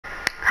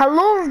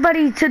Hello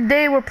everybody,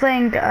 today we're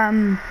playing,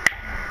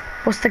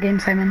 what's the game,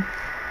 Simon?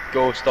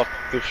 Ghost of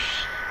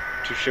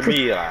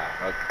Tsushima.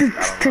 I don't know.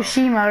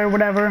 Tsushima or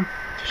whatever.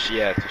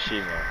 Yeah,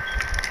 Tsushima.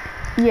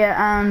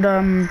 Yeah,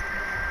 and,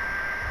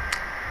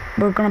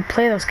 we're gonna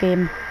play this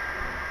game.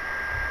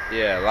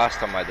 Yeah, last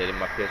time I did it,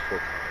 my PS4.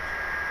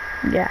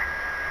 Yeah.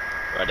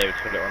 Right, David,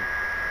 put it on.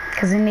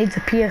 Because it needs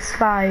a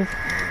PS5.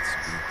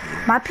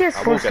 My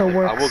PS4 still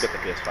works. I will get the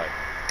PS5.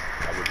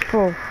 I will get it.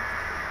 Bro.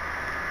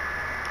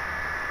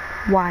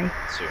 Why?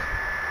 Soon.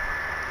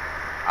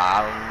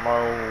 I don't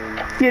know.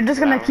 You're just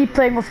gonna keep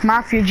playing with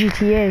Mafia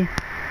GTA.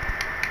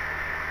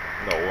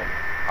 No,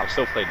 I'll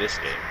still play this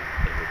game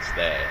if it's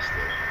there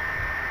still.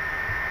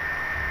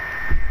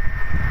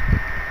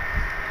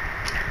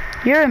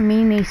 You're a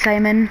meanie,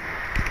 Simon.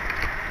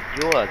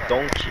 You're a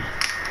donkey.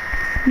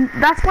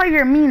 That's why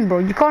you're mean, bro.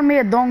 You called me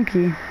a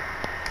donkey.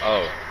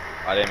 Oh,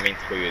 I didn't mean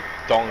to call you a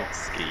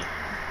donkey.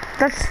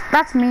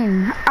 That's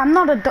mean. I'm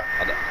not a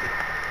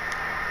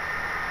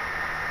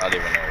I don't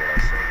even know what I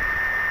said.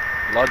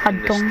 Blood in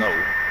the snow.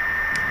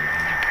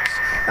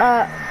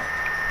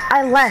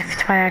 I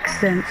left by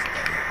accident.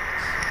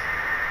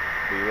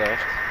 You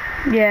left?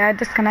 Yeah, I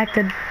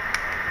disconnected.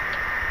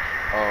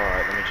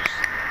 Alright, let me just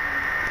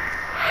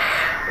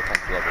look at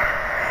the lobby.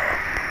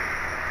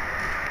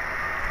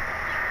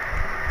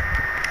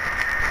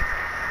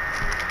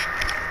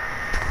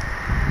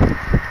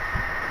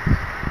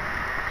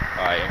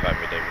 Alright, invite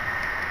me, David.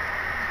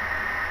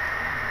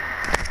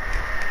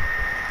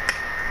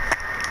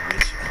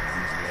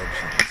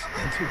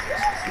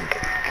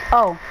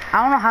 Oh,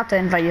 I don't know how to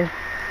invite you.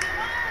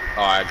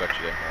 Oh, I got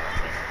you there.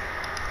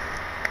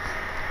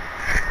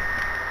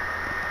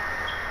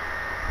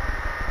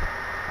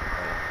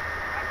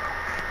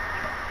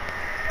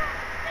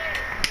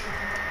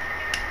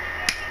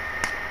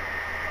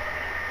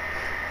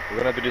 We're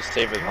gonna do this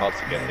save as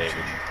hearts again,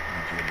 David.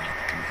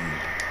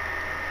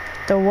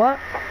 The what?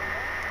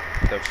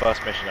 The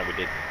first mission that we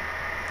did.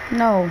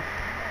 No.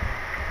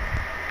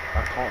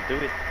 I can't do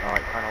it. No, I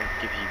can't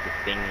give you the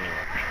thing.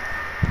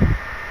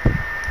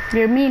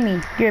 You're a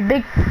meanie. You're a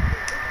big,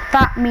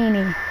 fat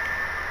meanie.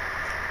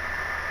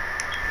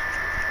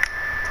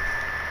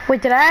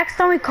 Wait, did I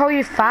accidentally call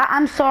you fat?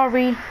 I'm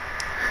sorry.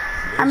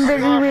 I'm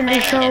really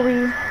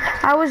sorry.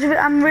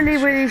 I'm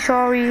really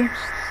sorry.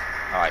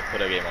 Alright,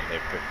 put a game on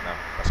there quick now.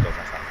 Let's go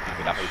next time.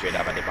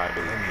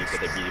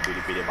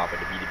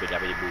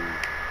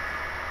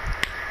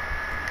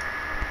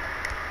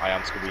 I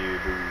am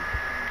Scooby-Doo.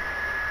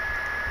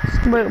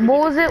 Wait, what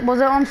was it? Was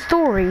it on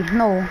story?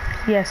 No.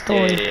 Yeah,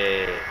 story.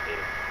 Yeah.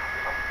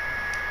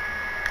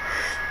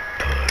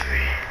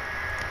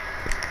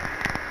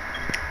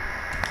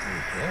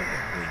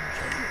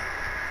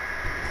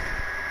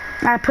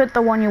 I put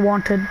the one you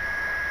wanted.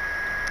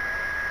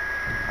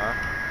 Huh?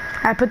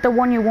 I put the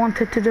one you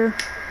wanted to do.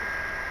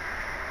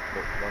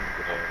 What one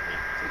did I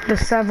need to do? The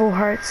several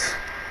hearts.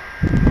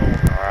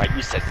 Alright,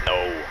 you said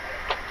no.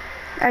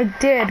 I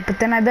did, but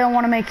then I didn't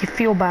want to make you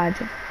feel bad.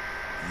 Thank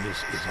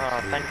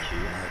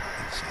you.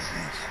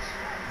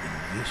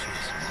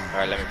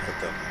 Alright, let me put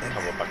the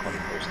cover back on the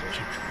poster.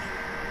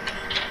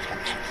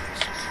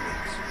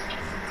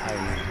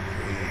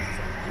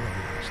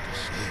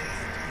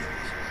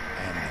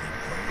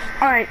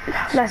 Alright,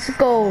 let's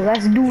go.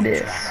 Let's do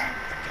this.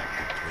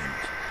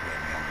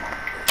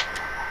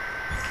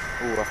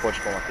 Ooh, I thought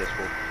you got my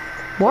PS4.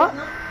 What?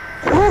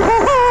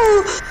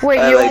 Wait,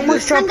 you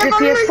almost dropped your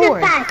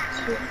PS4.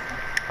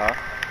 Huh?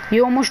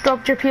 You almost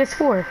dropped your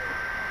PS4.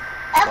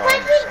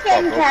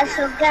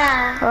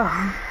 Oh.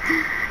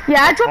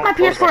 Yeah, I dropped my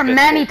PS4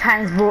 many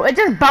times, bro. It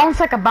just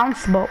bounced like a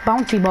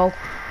bouncy ball.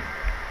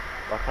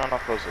 Why can't I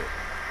close it?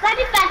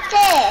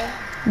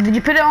 Did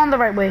you put it on the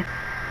right way?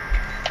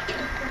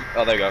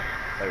 Oh, there you go.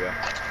 There we go.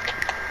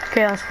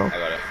 Okay, let's go. I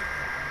got it.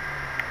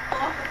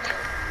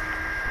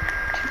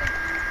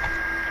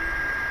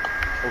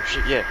 Oh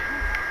shit, yeah.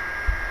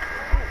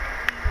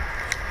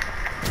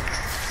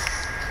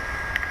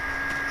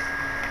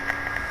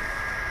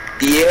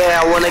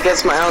 Yeah, I went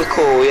against my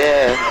uncle,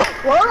 yeah.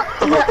 What?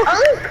 Your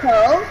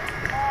uncle?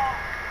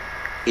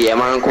 Yeah,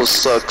 my uncle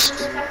sucks.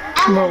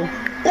 Bro.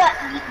 But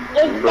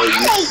Bro,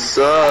 you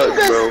suck,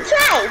 bro.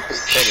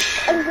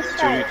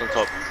 Two dudes on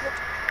top.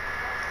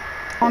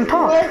 On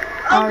top?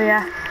 Oh,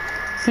 yeah.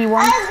 See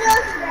one?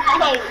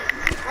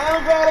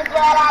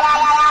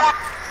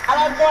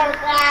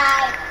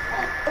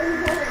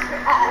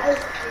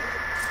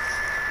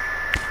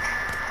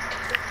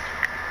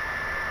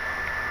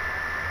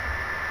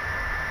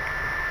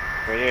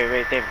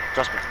 Wait, David,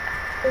 trust me.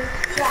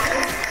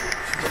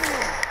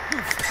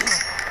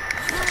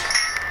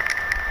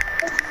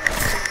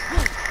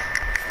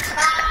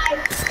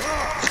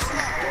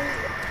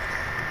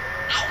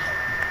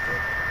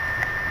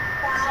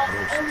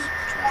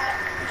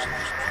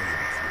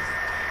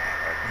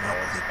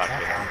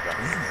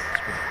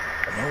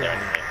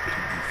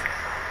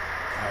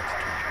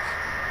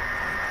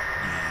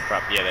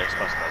 Crap, yeah, there's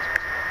customers.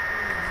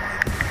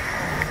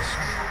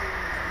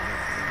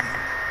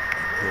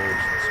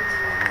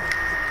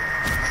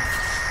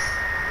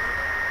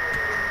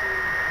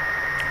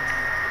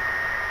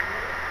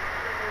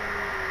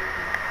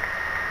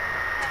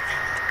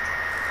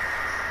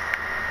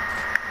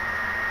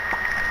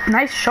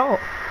 Nice shot.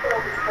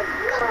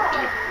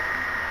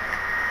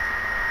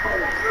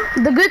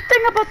 The good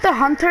thing about the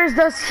hunter is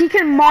that he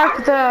can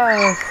mark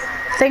the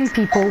thing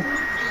people.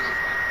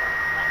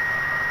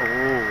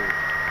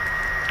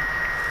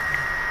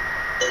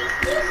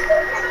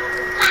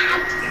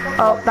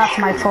 Oh, that's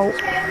my fault.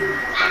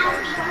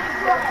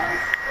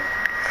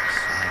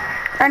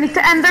 I need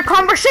to end their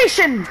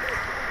conversation.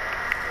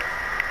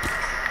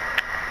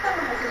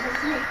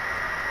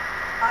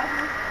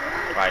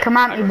 Right, Come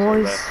at I me, go for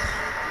boys. that.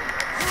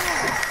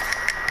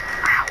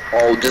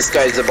 Oh, this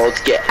guy's about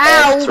to get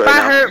Ow, effed right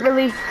that now. hurt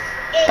really.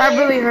 That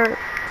really hurt.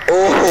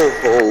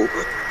 Oh,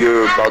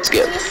 you're about to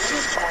get.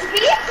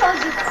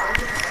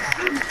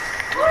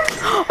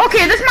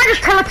 Okay, this man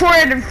just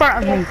teleported in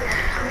front of me.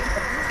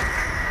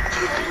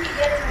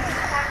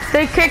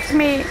 They kicked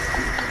me.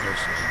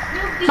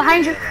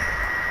 Behind you.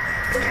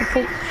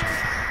 Careful.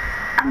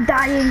 I'm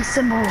dying,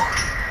 Symbol.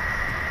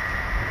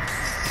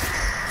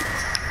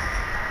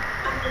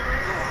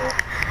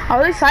 Oh,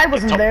 at least I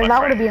wasn't there.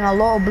 That would have been a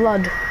lot of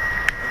blood.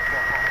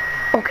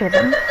 Okay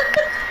then. Come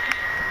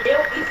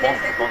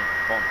on.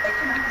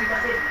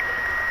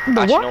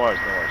 The Actually, what? no worries.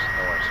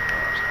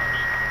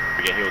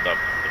 We get healed up.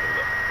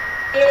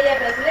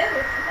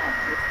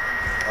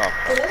 Oh,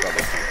 brother.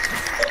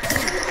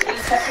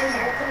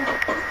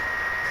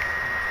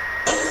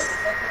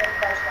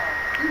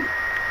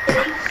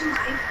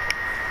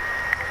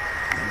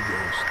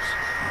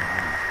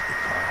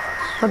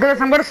 Look at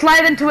this, I'm gonna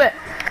slide into it.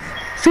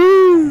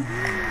 See?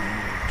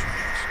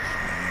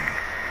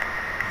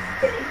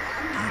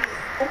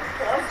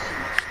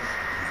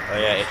 Oh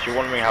yeah, if you're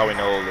wondering how we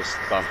know all this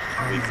stuff,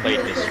 we played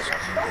this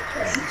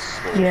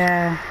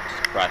Yeah.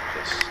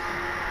 practice.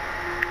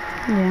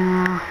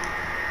 Yeah.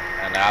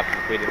 And I have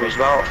completed Who's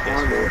mission.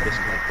 that?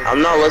 Disconnected.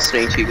 I'm not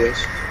listening to you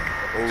guys.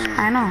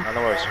 I know. I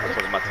know where it's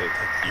talking about the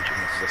YouTube.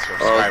 This was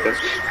Oh,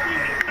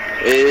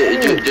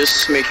 okay.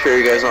 Just make sure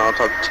you guys are not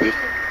talking to me.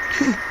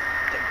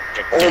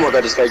 Oh my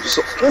god, this guy just.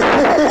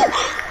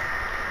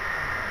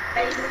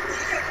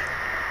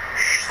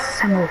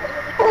 Symbol.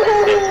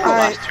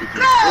 Alright.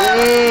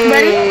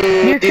 Ready?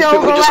 You These kill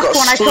people the just left got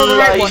one, I kill the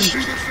right one.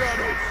 sliced.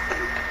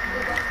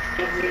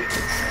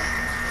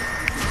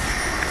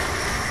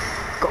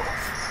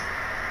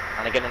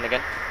 And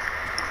again.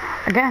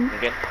 Again?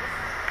 Again.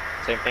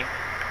 Same thing.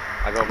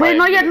 I go Wait, right,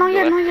 not you yet, go not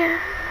yet, left. not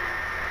yet.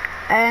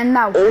 And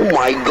now. Oh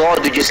my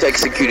god, they just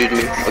executed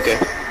me. Okay.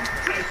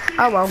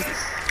 Oh well.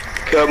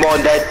 Come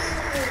on, Dad.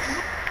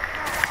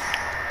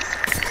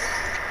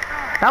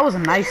 That was a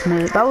nice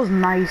move. That was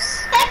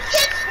nice.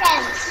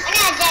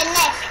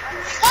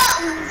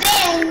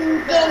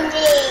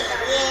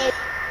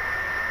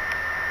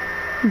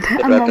 And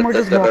Momo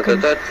just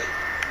walking.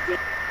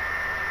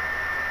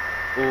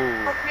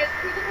 Ooh.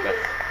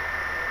 Left.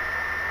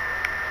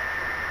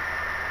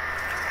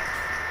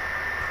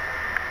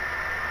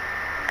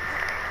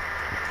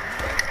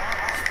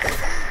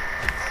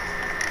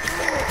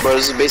 Bro,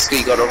 this is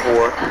basically God of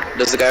War.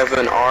 Does the guy have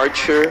an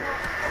archer?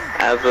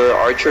 I have an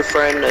archer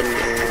friend and...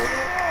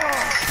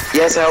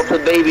 yes, I helped the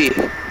baby.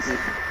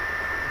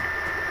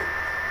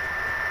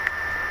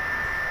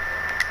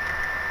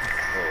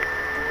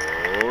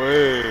 Oh,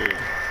 hey.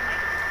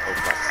 Oh,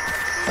 fuck.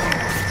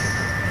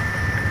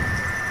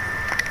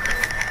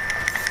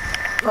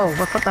 Oh, I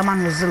thought that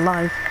man was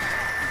alive.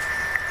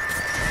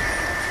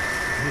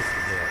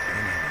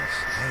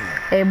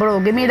 Hey bro,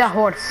 give me that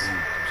horse.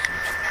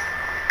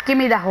 Give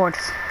me that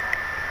horse.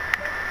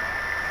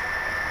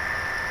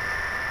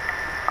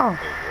 Oh.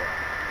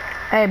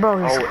 Hey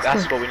bro. Oh,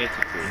 that's what we need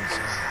to do.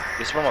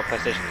 This is from a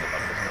PlayStation.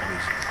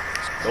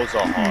 Those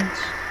are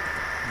hearts.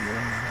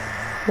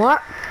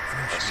 What?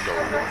 Let's go.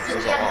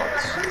 Those are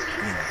hearts.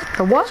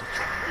 The what?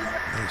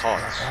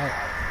 Hearts.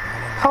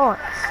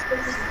 Hearts.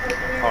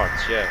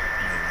 Hearts, yeah.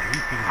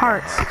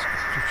 Hearts.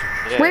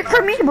 Yeah. Wait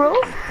for me, bro.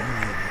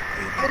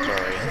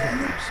 Sorry.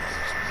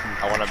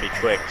 I want to be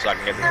quick so I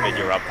can get this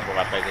video up before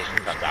my PlayStation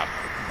comes out.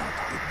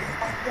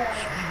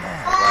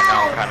 Right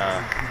now I'm kind of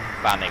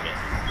banning it.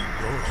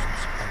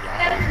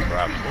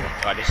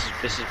 Right,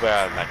 this is where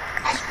I like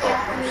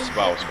spawn. This is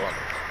where I was going.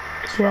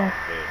 This round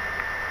here.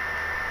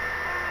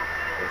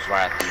 It was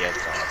right at the end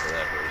of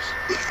whatever it is.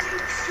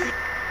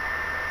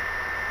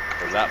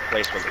 So that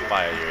place where the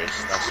fire is,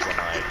 that's when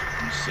I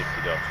sipped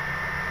it off.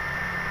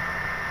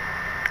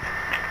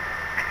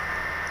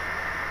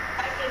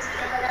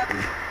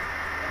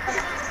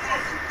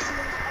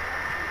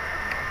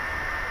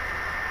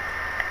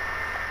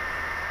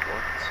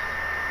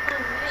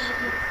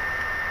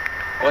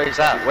 What is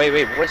that? Wait,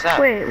 what's that?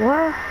 Wait,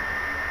 what?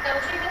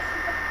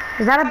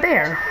 Is that a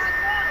bear?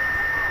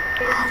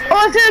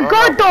 Oh, it's a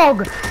guard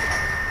dog!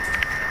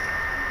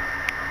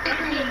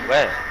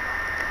 Where?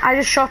 I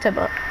just shot it,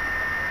 but...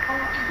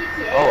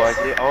 Oh, I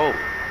did. Oh.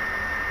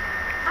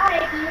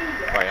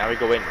 Right, now we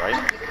go in, right?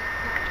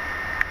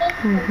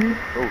 Mm-hmm.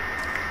 Oh,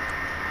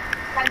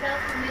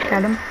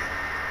 Get him.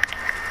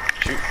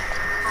 shoot.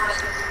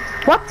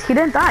 What? He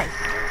didn't die.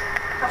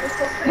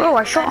 Bro,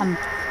 I shot him.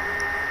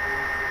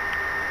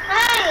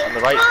 On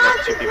the right,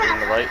 there's two people on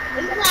the right.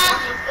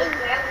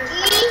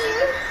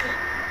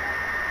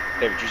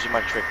 David, use your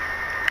magic trick.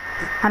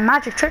 My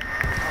magic trick?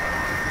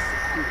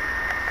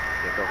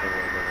 Yeah, go.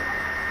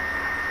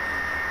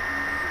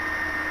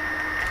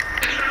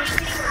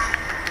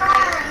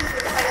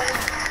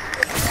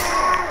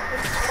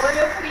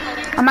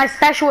 And my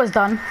special is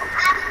done.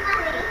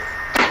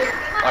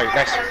 Alright,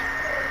 nice.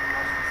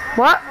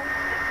 What?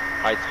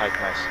 Height,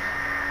 nice.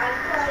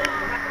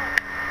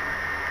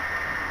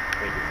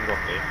 Wait, you can go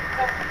up there.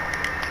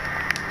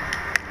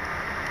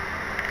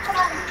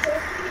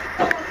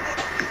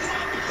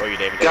 Oh, you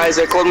David. Guys,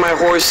 I called my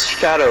horse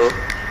Shadow.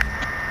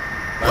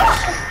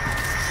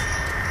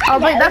 Oh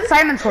wait, that's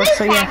Simon's horse,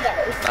 so yeah.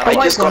 I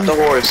just got the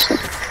horse.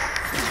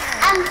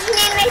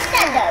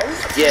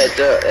 Yeah,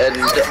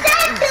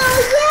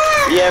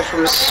 yeah,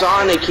 from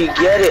Sonic, you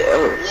get it.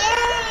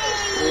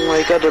 Oh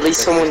my god, at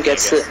least someone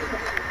gets it.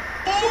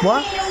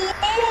 What?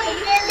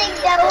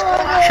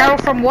 Shadow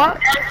from what?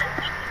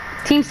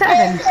 Team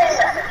 7.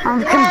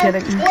 I'm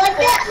kidding. What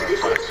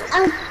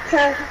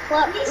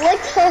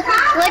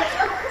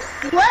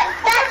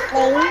that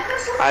mean?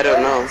 I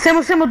don't know.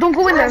 Simmo, don't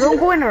go in there, don't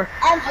go in there.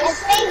 I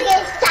think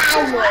it's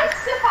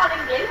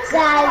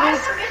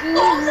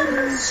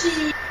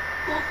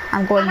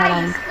I'm going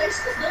around.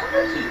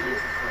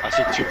 I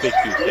see two big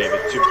dudes,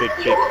 David. Two big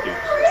dudes.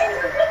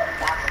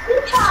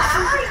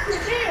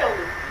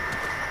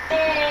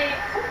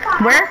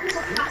 Where?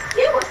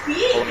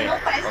 On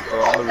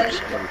the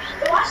roofs.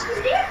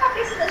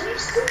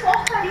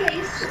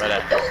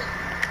 Right there.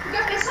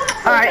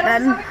 Alright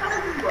then.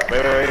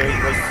 Wait.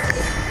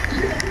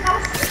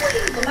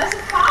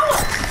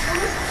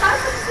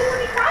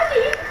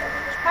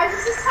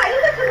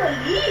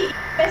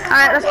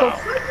 Alright, let's go.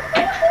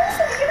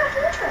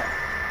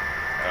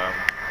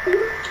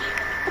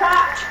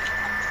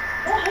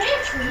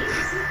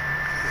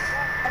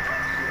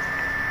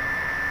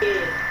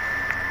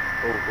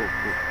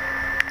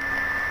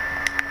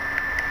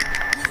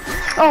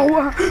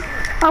 Oh,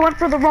 I went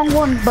for the wrong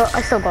one, but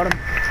I still got him.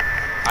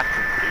 I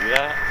can do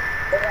that.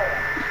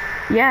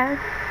 Yeah.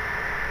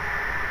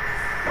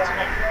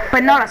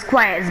 But not as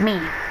quiet as me.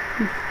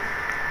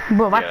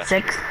 Well, that's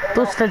sick.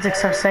 Those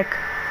physics are sick.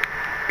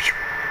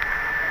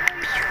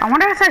 I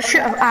wonder if I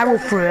shoot an arrow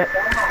through it.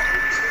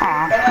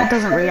 Aw, it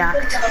doesn't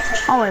react.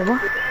 Oh wait,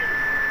 what?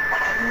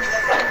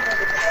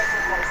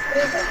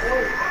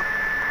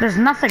 There's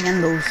nothing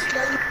in those.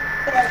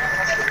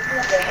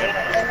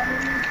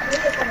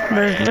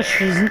 There's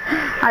literally...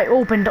 I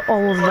opened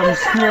all of them.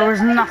 There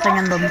was nothing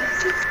in them.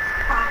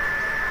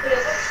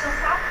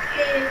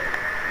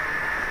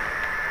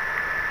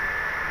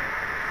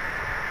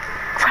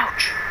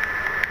 Crouch.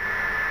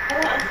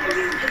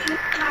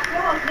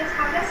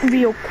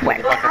 Real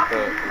quick.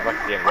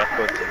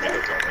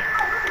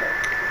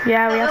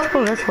 Yeah, we have to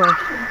go this way.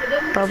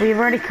 But we've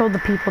already killed the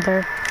people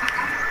there.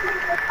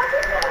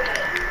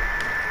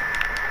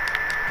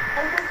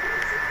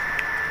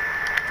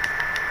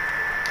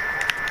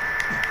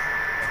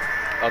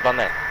 Oh, done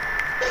that.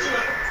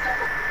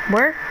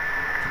 Where?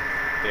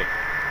 Yeah.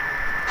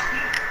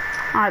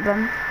 Alright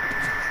then.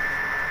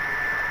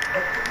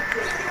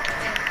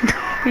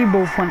 We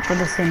both went for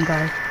the same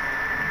guy.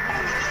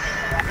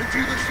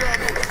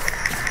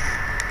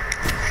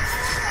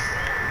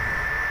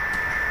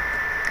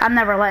 I'm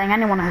never letting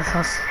anyone hit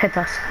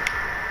us.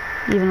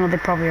 Even though they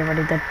probably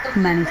already did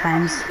many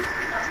times.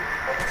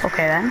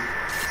 Okay then.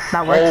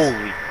 That works.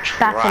 Holy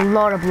crap. That's a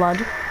lot of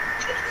blood.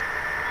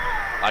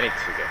 I need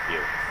to get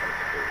healed.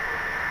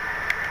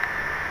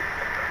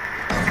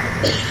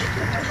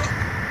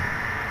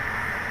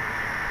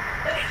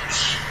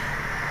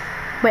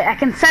 Wait, I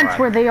can sense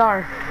where they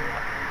are.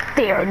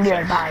 They are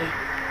nearby.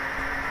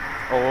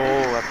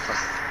 Oh, that's fun.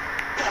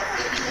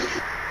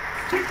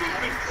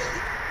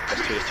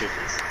 There's two.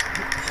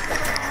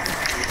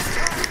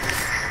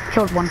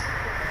 Killed one.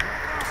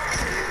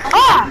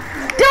 Ah!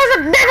 There's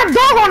a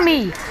dog on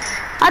me!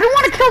 I don't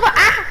want to kill the...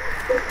 Ah!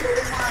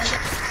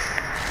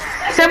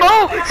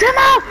 Simmo!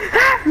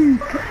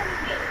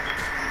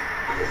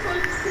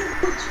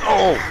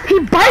 Oh! He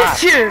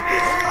bites you!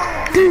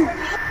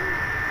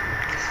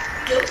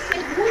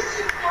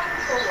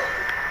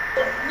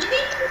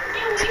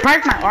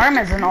 Surprised my arm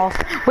isn't off.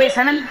 Wait,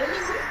 Simon.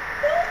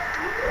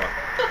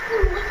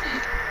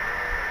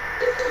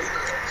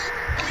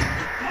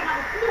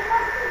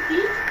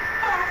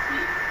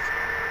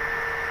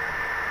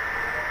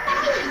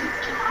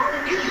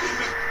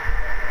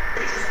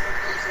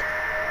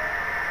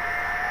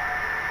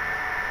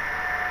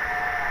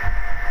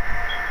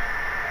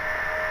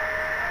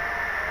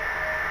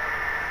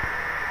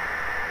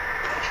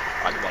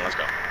 Alright, come on, let's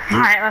go.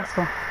 Alright, let's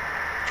go.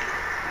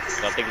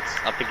 I think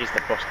it's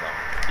the boss now.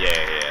 Yeah, I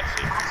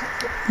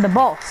see. The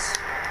boss?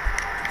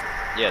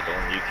 Yeah, the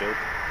one you killed.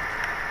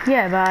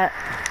 Yeah, but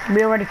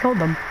we already killed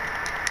them.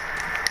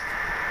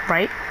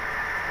 Right?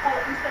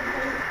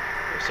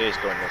 It says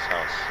go in this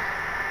house.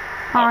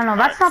 Oh no,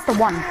 that's not the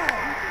one.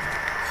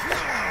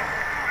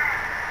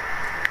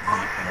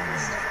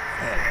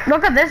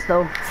 Look at this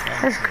though.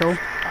 That's cool.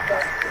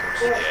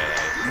 Yeah,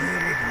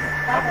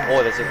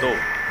 Oh, there's a door.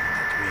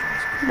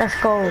 Let's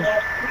go.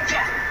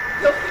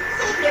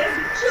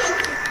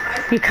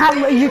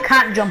 You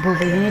can't jump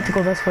over. You need to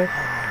go this way.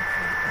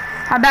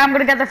 I bet I'm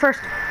gonna get there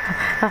first.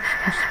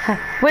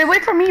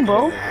 Wait for me,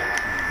 bro.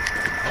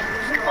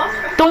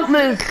 Don't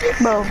move,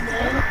 bro.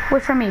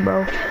 Wait for me,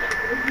 bro.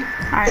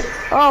 Alright.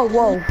 Oh,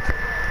 whoa.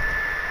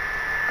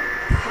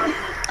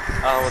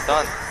 Oh, we're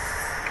done.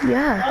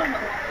 Yeah.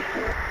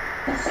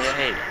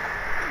 Yay.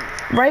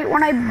 Right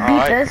when I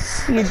beat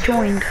this, you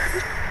joined.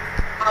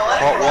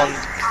 Part 1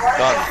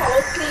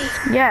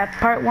 done. Yeah,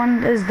 part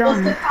 1 is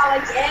done.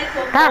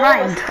 That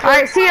rhymed.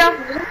 Alright, see ya.